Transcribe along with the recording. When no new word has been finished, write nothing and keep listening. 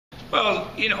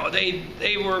Well,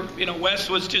 they were, Wes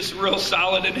was just real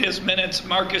solid in his minutes.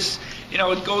 Marcus,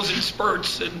 it goes in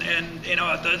spurts. And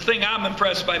the thing I'm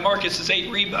impressed by Marcus is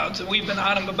 8 rebounds. And we've been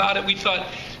on him about it. We thought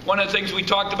one of the things we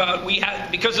talked about,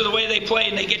 because of the way they play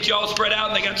and they get you all spread out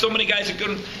and they got so many guys that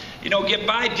can, get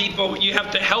by people, you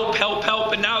have to help.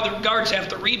 And now the guards have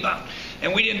to rebound.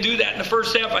 And we didn't do that in the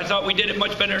first half. I thought we did it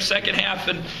much better in the second half.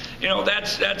 And,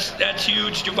 that's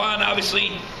huge. Javon, obviously,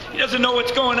 he doesn't know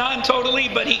what's going on totally,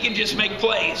 but he can just make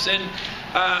plays. And,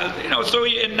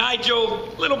 and Nigel,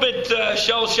 a little bit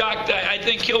shell-shocked. I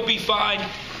think he'll be fine.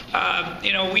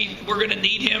 We're going to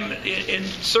need him in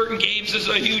certain games. This is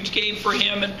a huge game for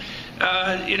him. And,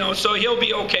 so he'll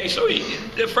be okay. So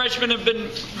the freshmen have been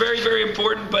very, very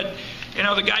important. But,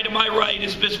 the guy to my right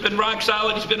has been rock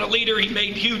solid. He's been a leader. He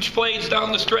made huge plays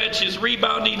down the stretch. His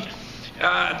rebounding,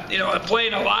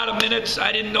 playing a lot of minutes.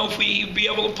 I didn't know if he'd be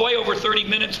able to play over 30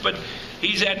 minutes, but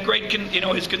he's had great,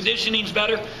 his conditioning's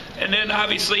better. And then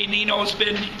obviously Nino's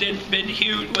been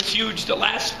huge. Was huge the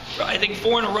last, I think,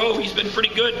 4 in a row. He's been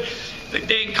pretty good. The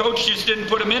dang coach just didn't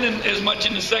put him in as much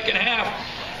in the second half.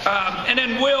 And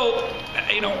then Will,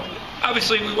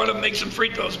 obviously we want to make some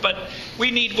free throws, but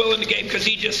we need Will in the game because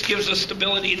he just gives us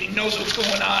stability and he knows what's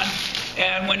going on.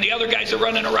 And when the other guys are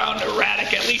running around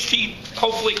erratic, at least he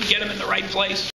hopefully can get him in the right place.